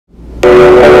Good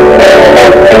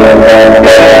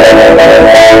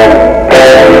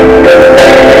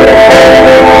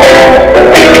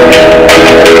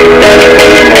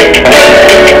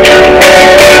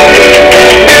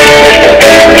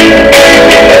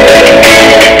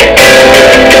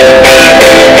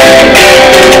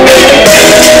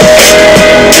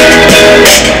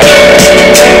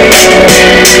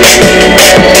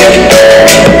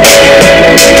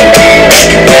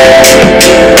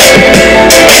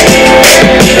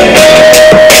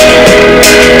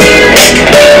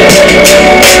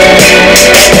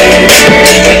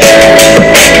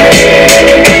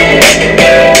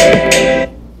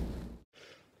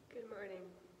morning.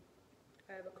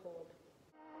 I have a cold.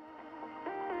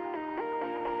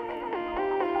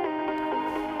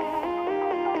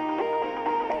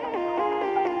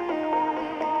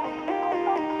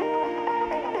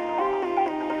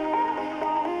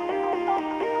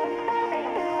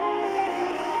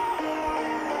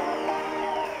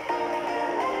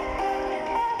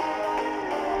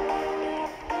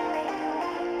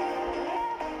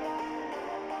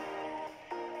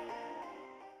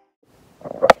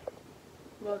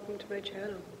 Welcome to my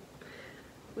channel.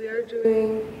 We are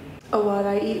doing a what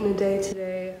I eat in a day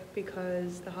today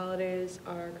because the holidays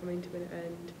are coming to an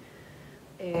end.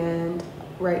 And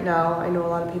right now, I know a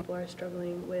lot of people are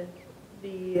struggling with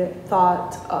the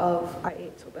thought of I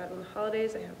ate so bad on the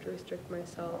holidays, I have to restrict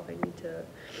myself, I need to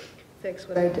fix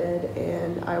what I did,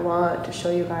 and I want to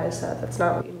show you guys that that's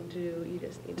not what you need to do. You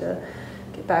just need to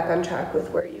get back on track with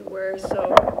where you were.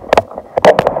 So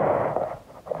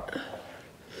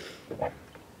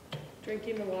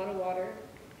drinking a lot of water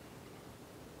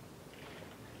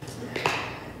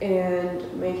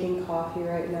and making coffee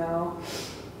right now.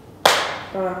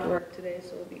 Don't have to work today,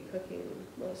 so we'll be cooking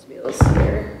most meals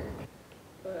here.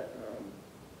 But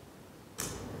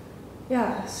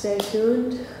yeah, stay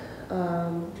tuned.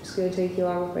 Just gonna take you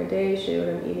along with my day, show you what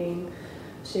I'm eating,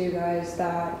 show you guys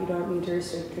that you don't need to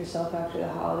restrict yourself after the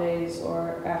holidays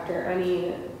or after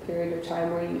any period of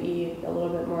time where you eat a little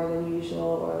bit more than usual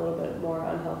or a little bit more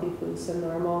unhealthy foods than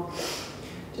normal.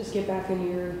 Just get back into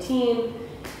your routine,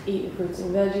 eat your fruits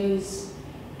and veggies,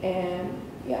 and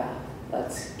yeah,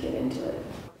 let's get into it.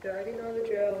 You already know the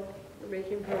drill. We're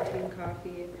making protein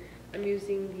coffee. I'm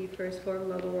using the First Form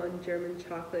Level 1 German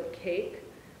chocolate cake.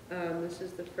 This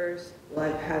is the first,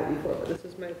 well, I've had it before, but this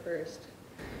is my first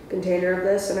container of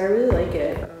this, and I really like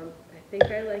it. I think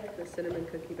I like the cinnamon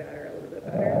cookie batter a little bit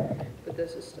better, but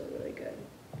this is still really good.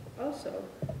 Also,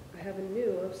 I have a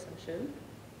new obsession.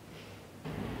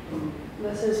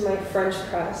 This is my French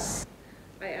press.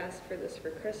 I asked for this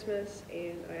for Christmas,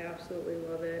 and I absolutely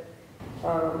love it. I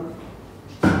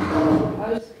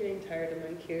was getting tired of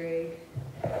my Keurig,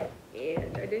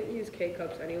 and I didn't use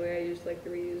K-cups anyway. I used like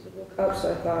the reusable cups,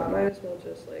 so I thought might as well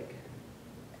just like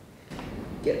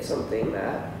get something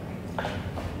that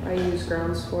I use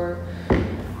grounds for.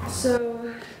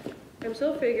 So I'm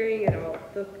still figuring it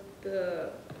out.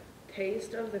 The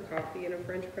taste of the coffee in a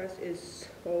French press is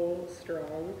so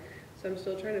strong, so I'm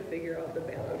still trying to figure out the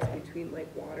balance between like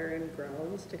water and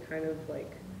grounds to kind of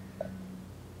like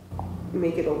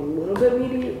make it a little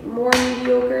bit more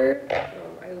mediocre.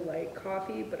 I like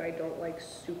coffee, but I don't like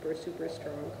super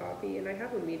strong coffee, and I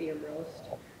have a medium roast,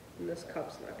 and this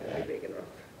cup's not going to be big enough.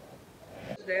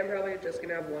 Today I'm probably just going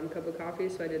to have 1 cup of coffee,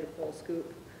 so I did a full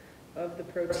scoop of the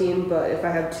protein, but if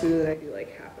I have 2, then I do like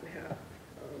half and half.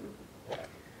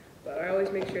 But I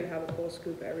always make sure to have a full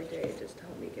scoop every day just to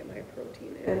help me get my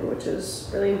protein in, which is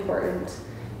really important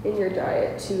in your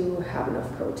diet to have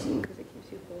enough protein because it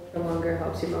keeps you full for longer,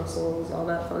 helps your muscles, all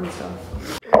that fun stuff.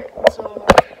 So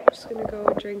I'm just going to go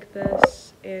drink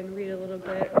this and read a little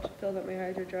bit. Filled up my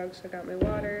hydro jug, so I got my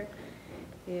water,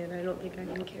 and I don't think I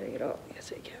can carry it all.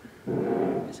 Yes, I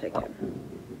can. Yes, I can.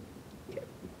 Okay.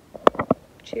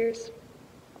 Cheers.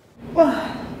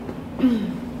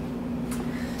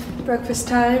 Breakfast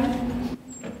time.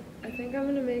 I think I'm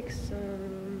gonna make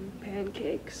some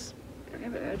pancakes. I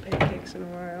haven't had pancakes in a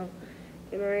while.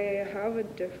 And I have a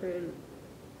different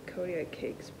Kodiak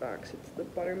Cakes box. It's the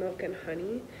buttermilk and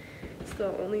honey. It's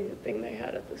the only thing they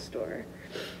had at the store.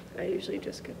 I usually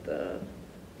just get the,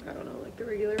 I don't know, like the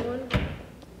regular one.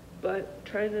 But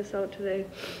trying this out today.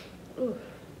 Ooh.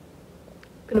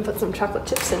 Gonna put some chocolate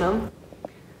chips in them.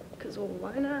 Because, well,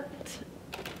 why not?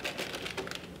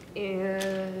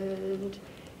 And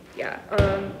yeah,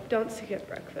 don't skip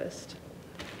breakfast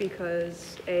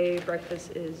because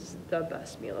breakfast is the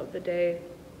best meal of the day.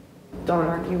 Don't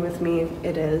argue with me,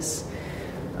 it is.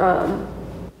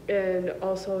 And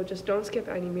also just don't skip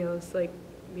any meals. Like,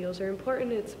 meals are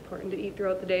important. It's important to eat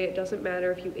throughout the day. It doesn't matter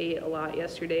if you ate a lot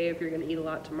yesterday, if you're gonna eat a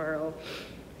lot tomorrow.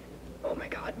 my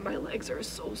God, my legs are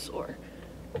so sore.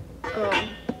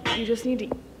 You just need to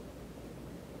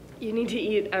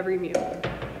eat every meal.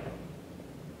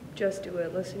 Just do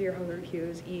it. Listen to your hunger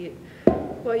cues. Eat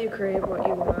what you crave, what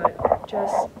you want.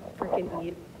 Just freaking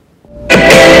eat.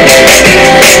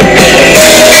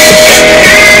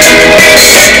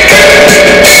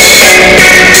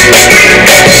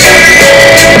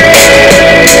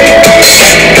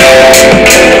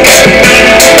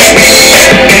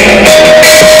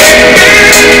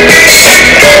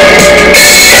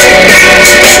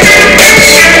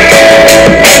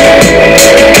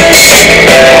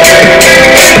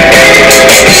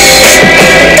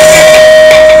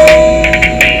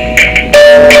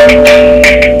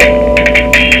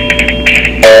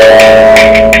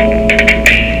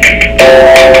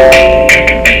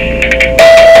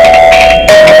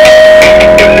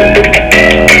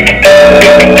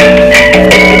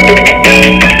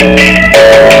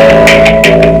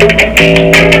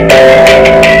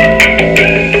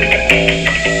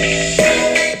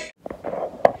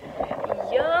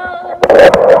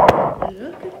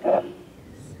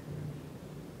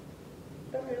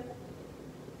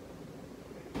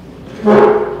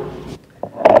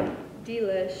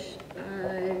 Delish.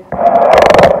 I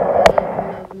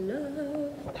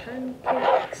love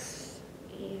pancakes,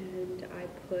 and I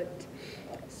put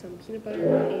some peanut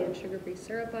butter and sugar-free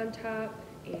syrup on top,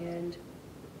 and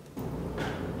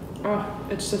oh,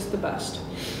 it's just the best.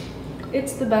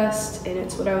 It's the best, and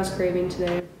it's what I was craving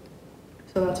today,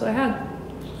 so that's what I had.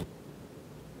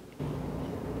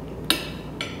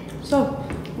 So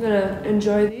I'm gonna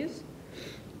enjoy these,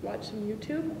 watch some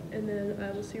YouTube, and then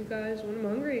I will see you guys when I'm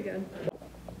hungry again.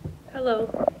 Hello.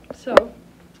 So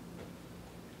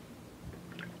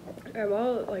I'm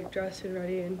all like dressed and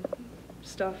ready and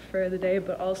stuff for the day,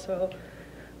 but also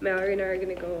Mallory and I are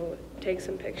gonna go take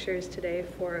some pictures today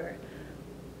for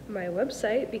my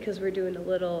website because we're doing a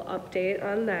little update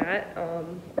on that.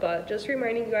 But just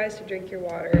reminding you guys to drink your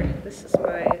water. This is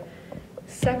my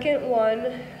second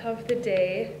one of the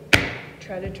day.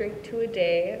 Try to drink 2 a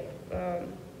day.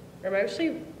 I'm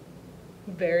actually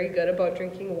very good about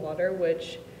drinking water,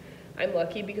 which I'm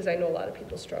lucky because I know a lot of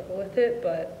people struggle with it,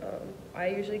 but I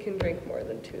usually can drink more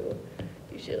than 2,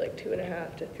 usually like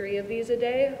 2.5 to 3 of these a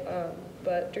day.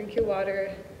 But drink your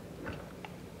water,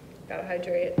 gotta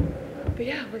hydrate. But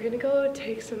yeah, we're gonna go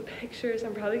take some pictures.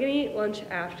 I'm probably gonna eat lunch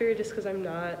after just because I'm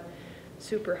not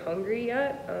super hungry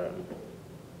yet.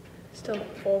 Still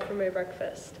full from my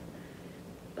breakfast.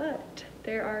 But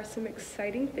there are some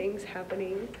exciting things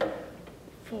happening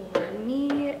for me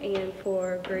and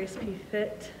for Grace P.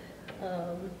 Fit.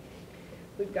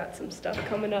 We've got some stuff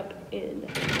coming up in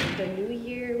the new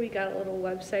year. We got a little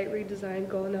website redesign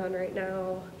going on right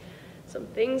now. Some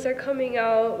things are coming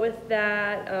out with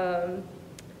that.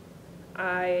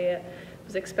 I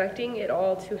was expecting it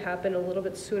all to happen a little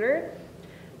bit sooner.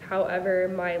 However,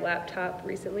 my laptop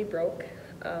recently broke,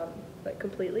 like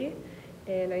completely,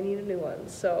 and I need a new one.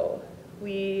 So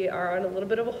we are on a little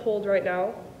bit of a hold right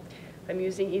now. I'm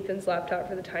using Ethan's laptop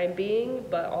for the time being,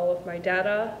 but all of my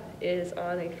data is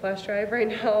on a flash drive right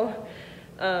now.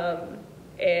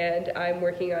 And I'm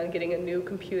working on getting a new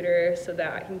computer so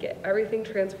that I can get everything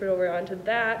transferred over onto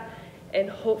that and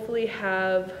hopefully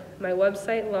have my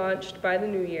website launched by the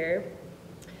new year.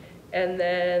 And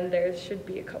then there should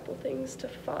be a couple things to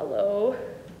follow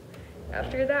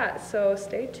after that. So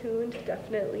stay tuned,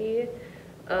 definitely.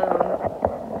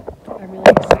 I'm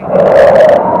really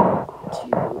excited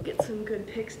to get some good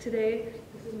pics today.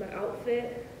 This is my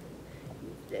outfit.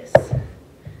 This.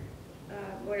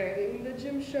 I'm wearing the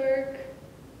Gymshark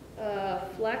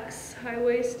Flex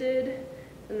high-waisted,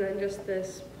 and then just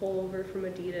this pullover from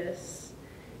Adidas.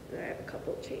 And I have a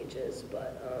couple of changes,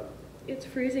 but it's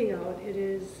freezing out. It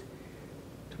is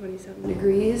 27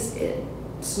 degrees. It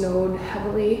snowed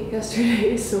heavily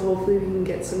yesterday, so hopefully we can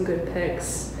get some good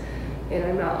pics. And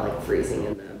I'm not like freezing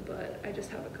in them, but I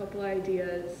just have a couple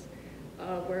ideas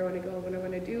of where I want to go, what I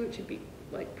want to do. It should be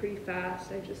like pretty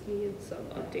fast. I just need some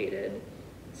updated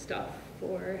stuff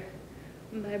for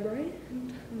my brand,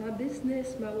 my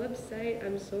business, my website.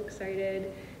 I'm so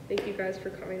excited. Thank you guys for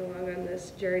coming along on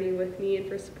this journey with me and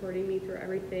for supporting me through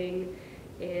everything.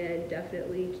 And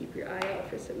definitely keep your eye out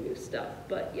for some new stuff.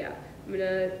 But yeah, I'm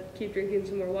gonna keep drinking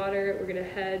some more water. We're gonna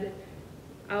head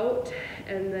out,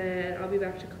 and then I'll be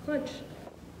back to cook lunch.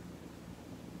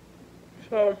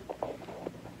 So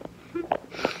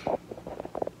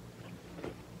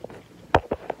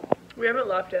we haven't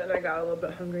left yet, and I got a little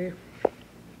bit hungry,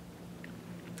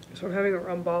 so I'm having a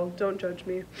rum ball. Don't judge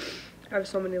me. I have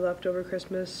so many leftover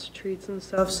Christmas treats and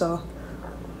stuff, so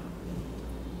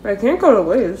I can't go to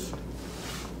waste.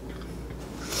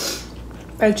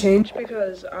 I changed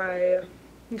because I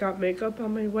got makeup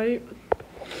on my white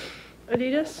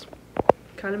Adidas.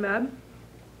 Kind of mad.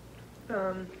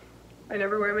 I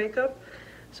never wear makeup,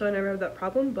 so I never have that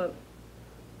problem, but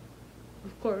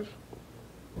of course.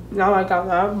 Now I got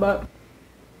that, but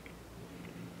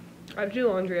I have to do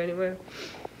laundry anyway.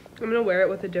 I'm gonna wear it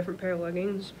with a different pair of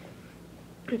leggings.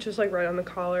 It's just like right on the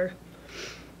collar.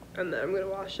 And then I'm gonna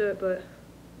wash it, but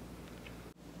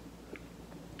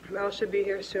Mal should be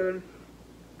here soon.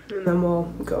 And then we'll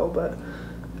go, but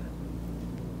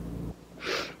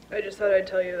I just thought I'd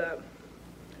tell you that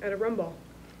I had a rum ball.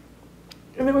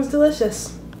 And it was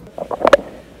delicious.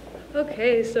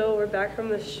 Okay, so we're back from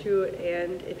the shoot,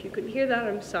 and if you couldn't hear that,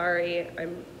 I'm sorry.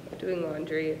 I'm doing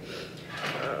laundry.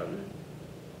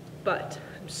 But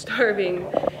I'm starving,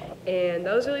 and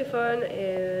that was really fun,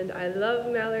 and I love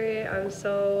Mallory. I'm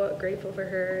so grateful for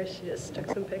her. She just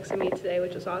took some pics of me today,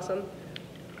 which was awesome.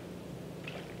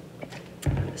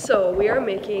 So we are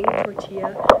making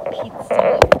tortilla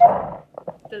pizza.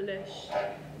 Delish.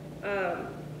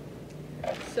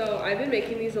 So I've been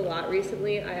making these a lot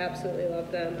recently. I absolutely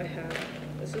love them. I have,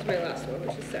 this is my last one,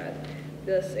 which is sad,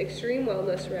 this Extreme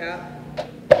Wellness wrap.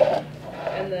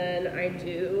 And then I'm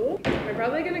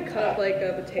probably gonna cut up like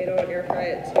a potato and air fry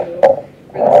it too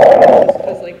for this one, just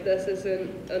because like this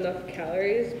isn't enough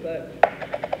calories. But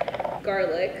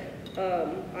garlic,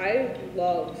 I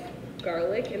love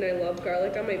garlic, and I love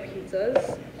garlic on my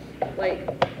pizzas, like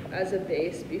as a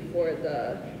base before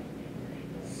the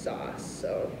sauce.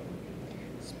 So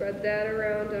spread that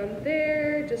around on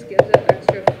there, just gives it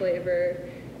extra flavor,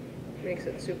 makes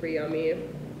it super yummy.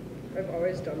 I've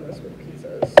always done this with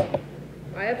pizzas.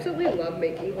 I absolutely love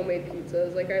making homemade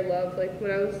pizzas. Like I love, like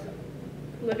when I was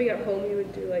living at home, we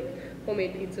would do like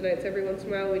homemade pizza nights every once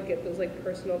in a while. We'd get those like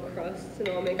personal crusts and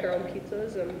all make our own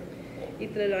pizzas, and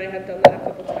Ethan and I have done that a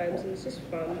couple times, and it's just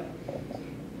fun.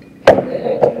 And then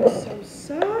I do some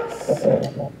sauce.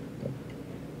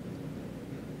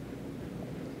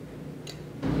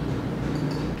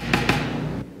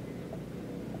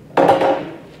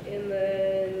 And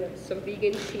then some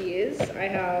vegan cheese. I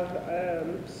have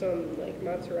some like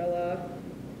mozzarella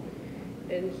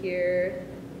in here.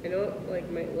 I know it like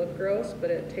might look gross, but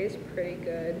it tastes pretty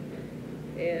good.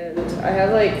 And I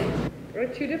have like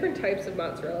two different types of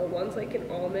mozzarella. One's like an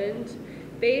almond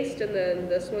based, and then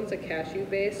this one's a cashew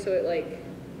based, so it like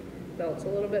melts a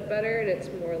little bit better, and it's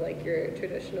more like your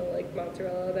traditional like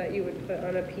mozzarella that you would put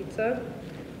on a pizza.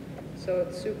 So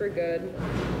it's super good.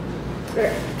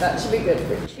 Okay, that should be good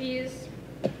for cheese.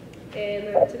 And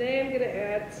then today I'm gonna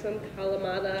add some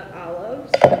Kalamata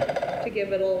olives to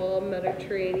give it a little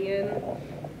Mediterranean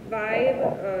vibe.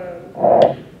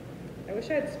 I wish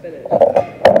I had spinach.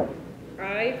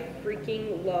 I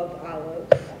freaking love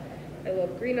olives. I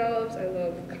love green olives, I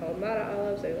love Kalamata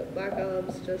olives, I love black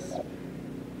olives, just so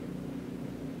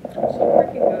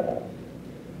freaking good.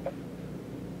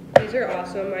 These are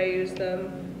awesome. I use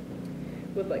them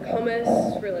with like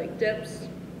hummus for like dips.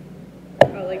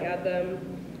 I'll like add them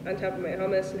on top of my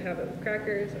hummus and have it with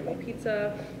crackers and my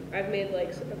pizza. I've made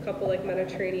like a couple like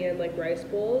Mediterranean like rice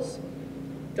bowls.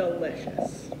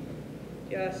 Delicious.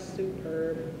 Just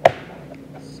superb.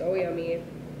 So yummy.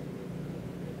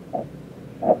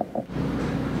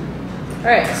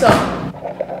 Alright, so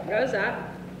there's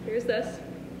that. Here's this.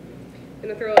 I'm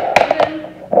gonna throw it in.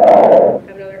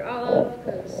 Have another olive,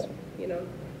 because, you know.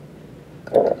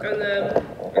 And then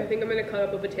I think I'm gonna cut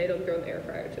up a potato and throw in the air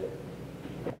fryer too.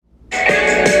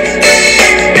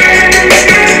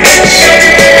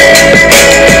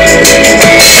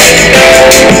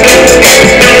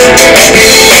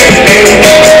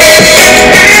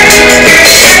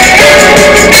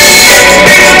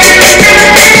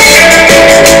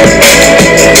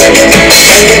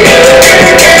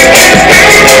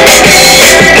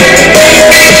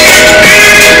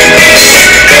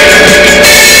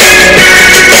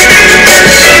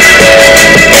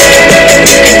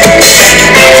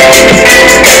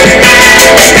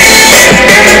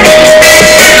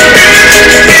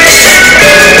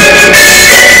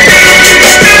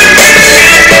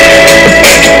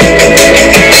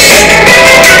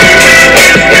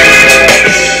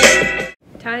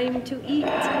 Time to eat.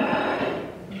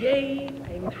 Yay,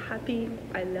 I'm happy.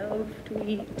 I love to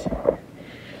eat.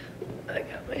 I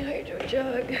got my hydro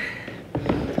jug.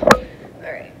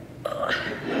 Alright.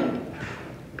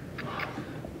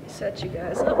 Set you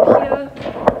guys up here.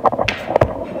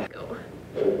 Go.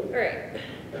 Alright.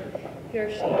 Here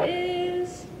she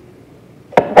is.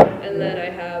 And then I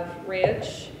have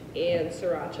ranch and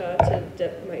sriracha to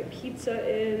dip my pizza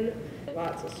in.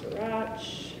 Lots of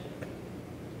sriracha.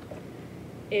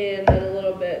 And then a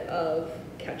little bit of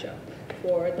ketchup.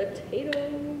 for the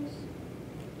potatoes.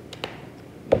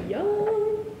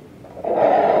 Yum!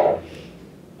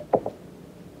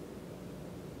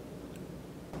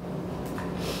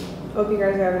 Hope you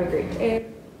guys are having a great day.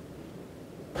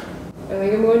 I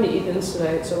think I'm going to Ethan's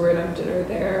tonight, so we're gonna have dinner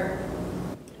there.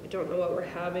 I don't know what we're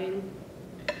having,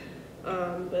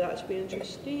 but that should be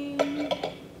interesting.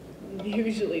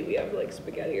 Usually we have like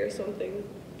spaghetti or something,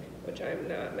 which I'm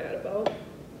not mad about.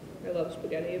 I love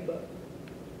spaghetti, but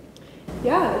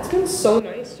yeah, it's been so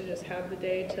nice to just have the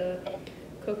day to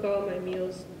cook all my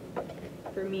meals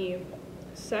for me.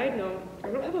 Side note, I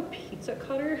don't have a pizza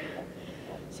cutter,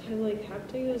 so I like have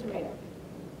to use my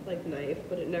like knife,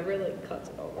 but it never like cuts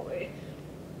it all the way.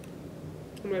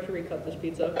 I'm gonna have to recut this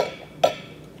pizza,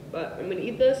 but I'm gonna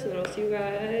eat this and I'll see you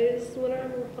guys when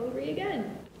I'm hungry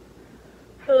again.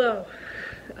 Hello.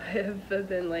 I have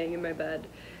been laying in my bed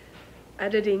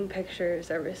editing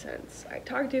pictures ever since. I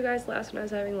talked to you guys last when I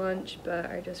was having lunch, but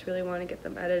I just really want to get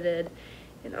them edited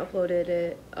and uploaded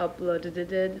it.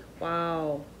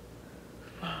 Wow.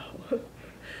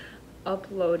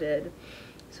 Uploaded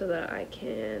so that I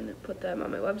can put them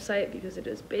on my website because it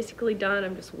is basically done.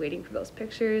 I'm just waiting for those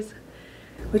pictures,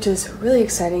 which is really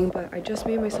exciting, but I just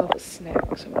made myself a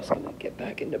snack, so I'm just gonna get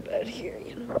back into bed here,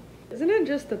 you know? Isn't it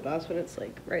just the best when it's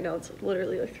like, right now it's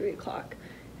literally like 3 o'clock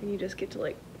and you just get to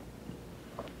like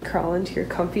crawl into your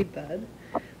comfy bed?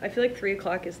 I feel like 3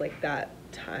 o'clock is like that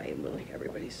time when like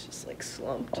everybody's just like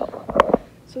slumped.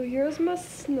 So here's my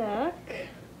snack.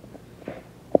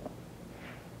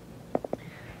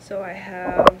 So I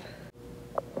have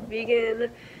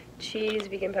vegan cheese,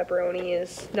 vegan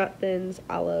pepperonis, nut thins,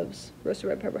 olives, roasted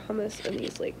red pepper hummus, and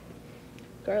these like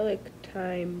garlic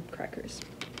thyme crackers.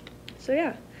 So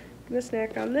yeah, I'm gonna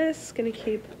snack on this, gonna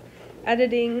keep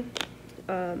editing,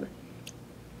 and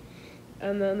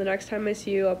then the next time I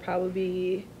see you, I'll probably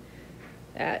be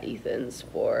at Ethan's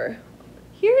for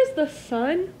Here's the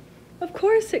Sun. Of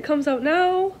course it comes out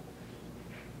now.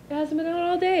 It hasn't been out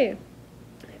all day.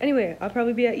 Anyway, I'll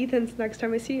probably be at Ethan's next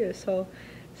time I see you, so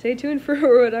stay tuned for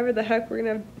whatever the heck we're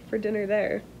gonna have for dinner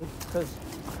there. Because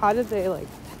how did they like,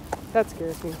 that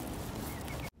scares me.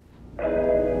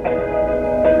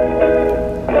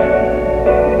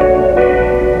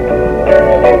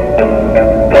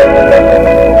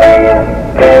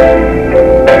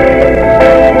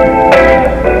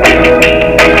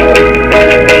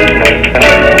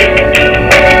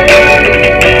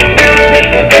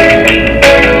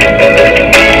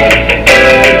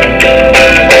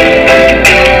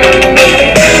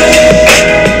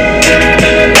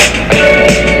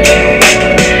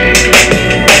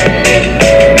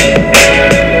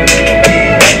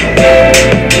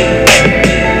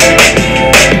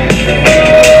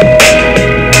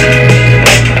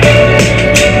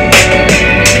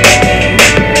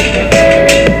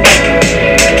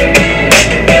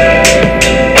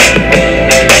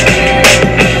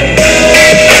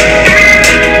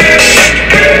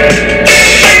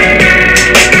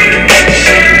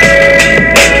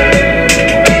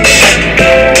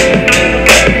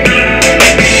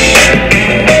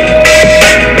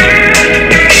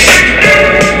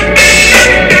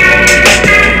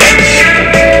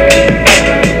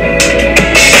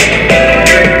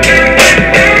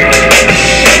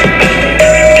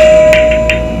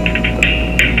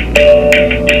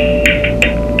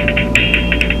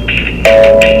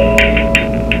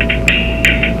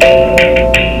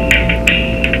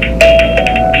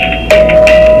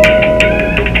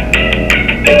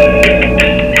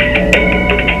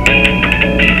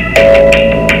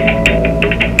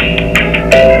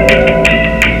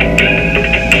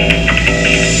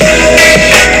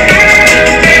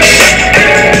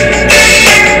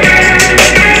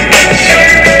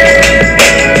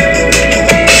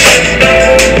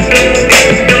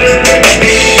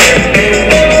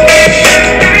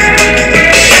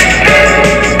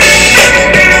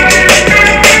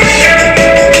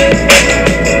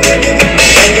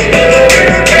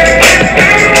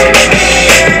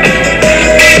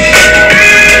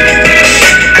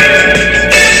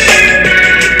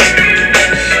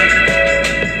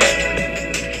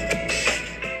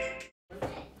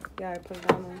 Yeah, I put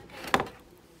it on there.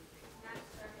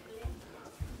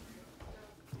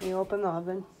 Can you open the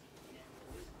oven?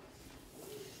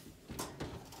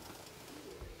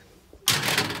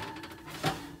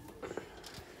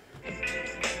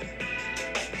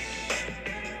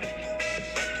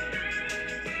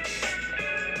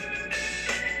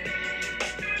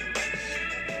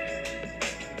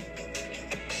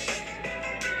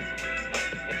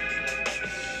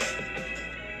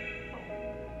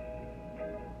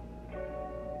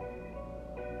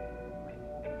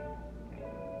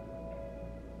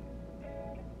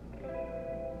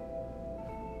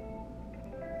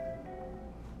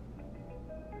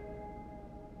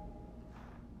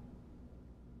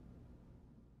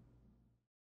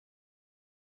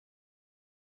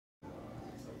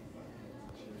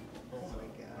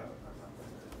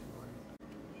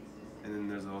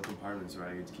 there's a little compartments where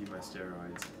I get to keep my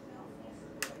steroids.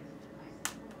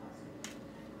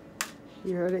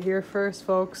 You heard it here first,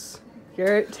 folks.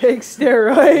 Garrett takes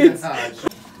steroids.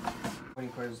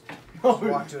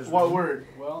 What word?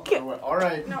 Well, all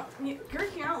right. No,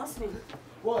 Garrett, you're not listening.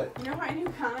 What? You know how I knew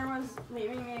Connor was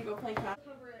leaving me to go play catch?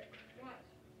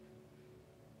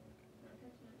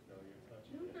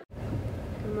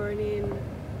 Good morning.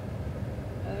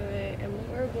 I am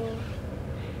horrible.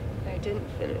 I didn't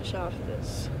finish off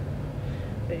this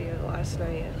video last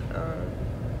night,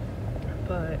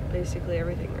 but basically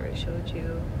everything that I showed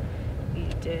you, we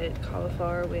did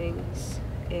cauliflower wings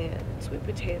and sweet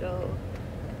potato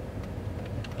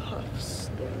puffs,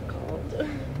 they're called,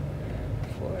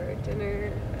 for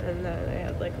dinner, and then I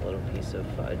had like a little piece of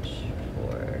fudge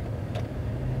for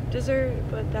dessert,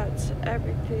 but that's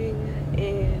everything,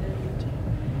 and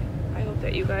I hope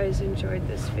that you guys enjoyed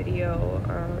this video.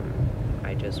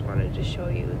 I just wanted to show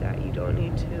you that you don't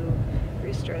need to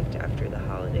restrict after the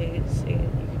holidays, and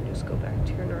you can just go back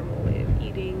to your normal way of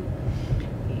eating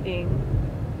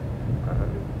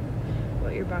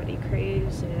what your body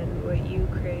craves and what you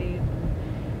crave.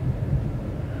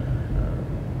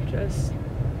 Just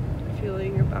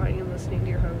feeling your body and listening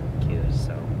to your hunger cues.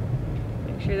 So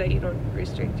make sure that you don't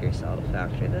restrict yourself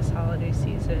after this holiday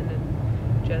season,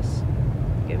 and just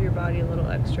give your body a little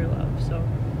extra love. So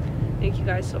thank you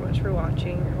guys so much for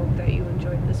watching. I hope that you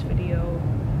enjoyed this video.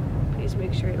 Please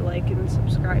make sure to like and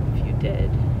subscribe if you did,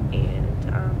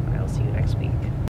 and I'll see you next week.